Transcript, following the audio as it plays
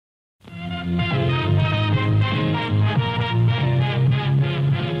I'm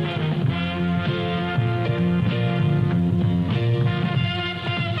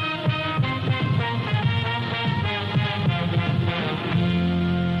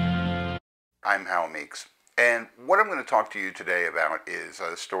Hal Meeks, and what I'm going to talk to you today about is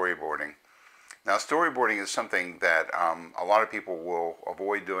storyboarding. Now, storyboarding is something that a lot of people will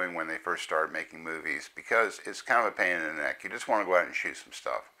avoid doing when they first start making movies because it's kind of a pain in the neck. You just want to go out and shoot some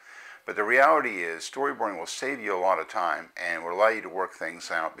stuff. But the reality is storyboarding will save you a lot of time and will allow you to work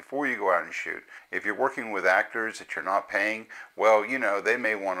things out before you go out and shoot. If you're working with actors that you're not paying, well, you know, they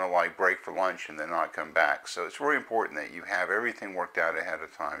may want to like break for lunch and then not come back. So it's really important that you have everything worked out ahead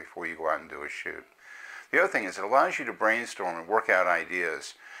of time before you go out and do a shoot. The other thing is it allows you to brainstorm and work out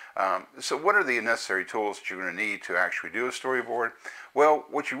ideas. So what are the necessary tools that you're going to need to actually do a storyboard? Well,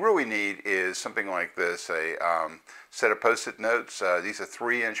 what you really need is something like this, a set of post-it notes. These are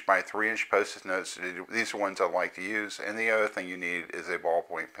 3-inch by 3-inch post-it notes. These are ones I like to use. And the other thing you need is a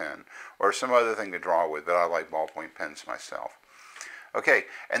ballpoint pen or some other thing to draw with, but I like ballpoint pens myself. Okay,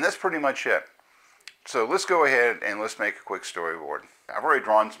 and that's pretty much it. So let's go ahead and let's make a quick storyboard. I've already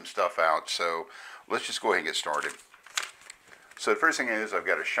drawn some stuff out, so let's just go ahead and get started. So the first thing is I've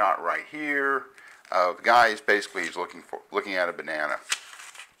got a shot right here. The guy is basically he's looking at a banana.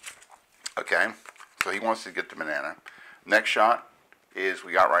 Okay, so he wants to get the banana. Next shot is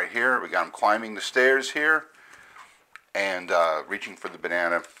we got right here. We got him climbing the stairs here and reaching for the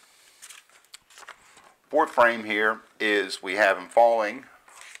banana. Fourth frame here is we have him falling,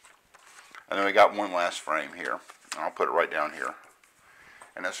 and then we got one last frame here. I'll put it right down here.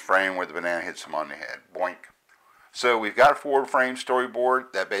 And that's frame where the banana hits him on the head. Boink. So we've got a 4-frame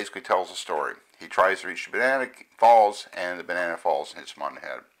storyboard that basically tells a story. He tries to reach the banana, falls, and the banana falls and hits him on the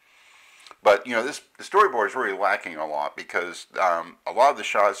head. But you know, the storyboard is really lacking a lot because a lot of the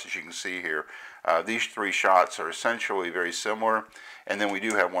shots, as you can see here, these 3 shots are essentially very similar, and then we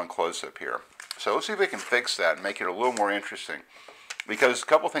do have one close-up here. So let's see if we can fix that and make it a little more interesting. Because a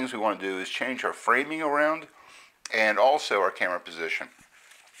couple things we want to do is change our framing around and also our camera position.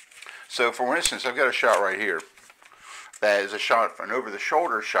 So for instance, I've got a shot right here. That is a shot, an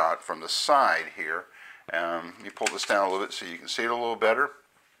over-the-shoulder shot from the side here. You pull this down a little bit so you can see it a little better.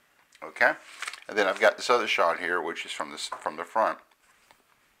 Okay, and then I've got this other shot here, which is from the front.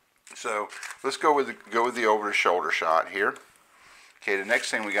 So let's go with the over-the-shoulder shot here. Okay, the next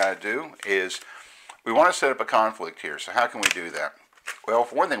thing we got to do is we want to set up a conflict here. So how can we do that? Well,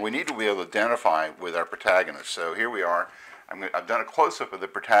 for one thing, we need to be able to identify with our protagonist. So here we are. I've done a close-up of the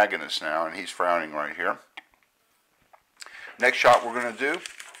protagonist now, and he's frowning right here. Next shot we're going to do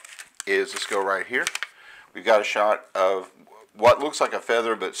is, let's go right here. We've got a shot of what looks like a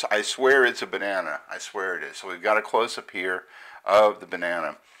feather, but I swear it's a banana. I swear it is. So we've got a close-up here of the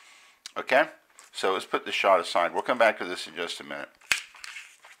banana. Okay? So let's put the shot aside. We'll come back to this in just a minute.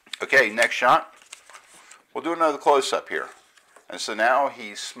 Okay, next shot. We'll do another close-up here. And so now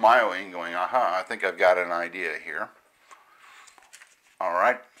he's smiling, going, aha, I think I've got an idea here. All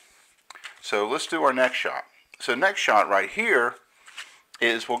right. So let's do our next shot. So next shot right here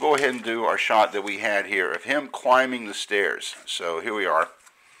is we'll go ahead and do our shot that we had here of him climbing the stairs. So here we are.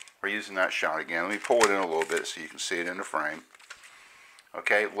 We're using that shot again. Let me pull it in a little bit so you can see it in the frame.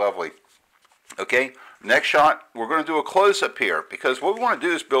 Okay, lovely. Okay, next shot, we're going to do a close-up here because what we want to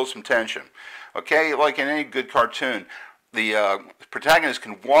do is build some tension. Okay, like in any good cartoon, the protagonist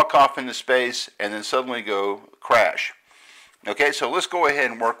can walk off into space and then suddenly go crash. Okay, so let's go ahead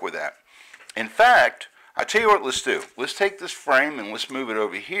and work with that. In fact, I tell you what, let's do. Let's take this frame and let's move it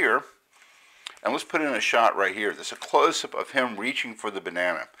over here, and let's put in a shot right here. There's a close-up of him reaching for the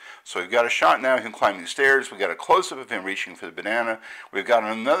banana. So we've got a shot now of him climbing the stairs. We've got a close-up of him reaching for the banana. We've got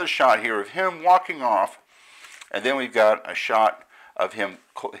another shot here of him walking off, and then we've got a shot of him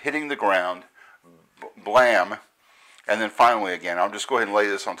hitting the ground, blam, and then finally again, I'll just go ahead and lay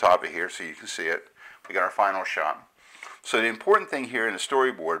this on top of here so you can see it. We got our final shot. So the important thing here in the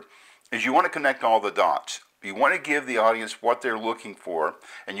storyboard is you want to connect all the dots. You want to give the audience what they're looking for,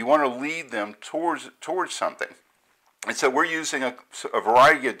 and you want to lead them towards something. And so we're using a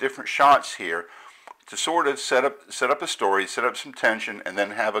variety of different shots here to sort of set up a story, set up some tension, and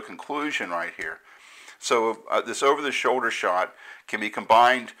then have a conclusion right here. So this over-the-shoulder shot can be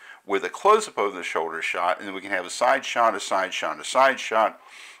combined with a close-up over-the-shoulder shot, and then we can have a side shot, a side shot, a side shot,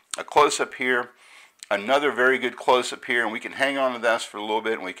 a close-up here, another very good close-up here, and we can hang on to this for a little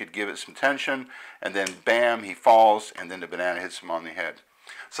bit, and we could give it some tension, and then bam, he falls, and then the banana hits him on the head.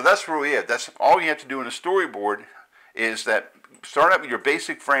 So that's really it. That's all you have to do in a storyboard is that start out with your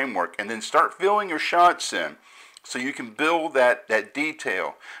basic framework, and then start filling your shots in. So you can build that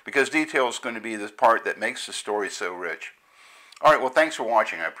detail, because detail is going to be the part that makes the story so rich. All right, well, thanks for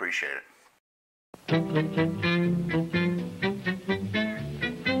watching. I appreciate it.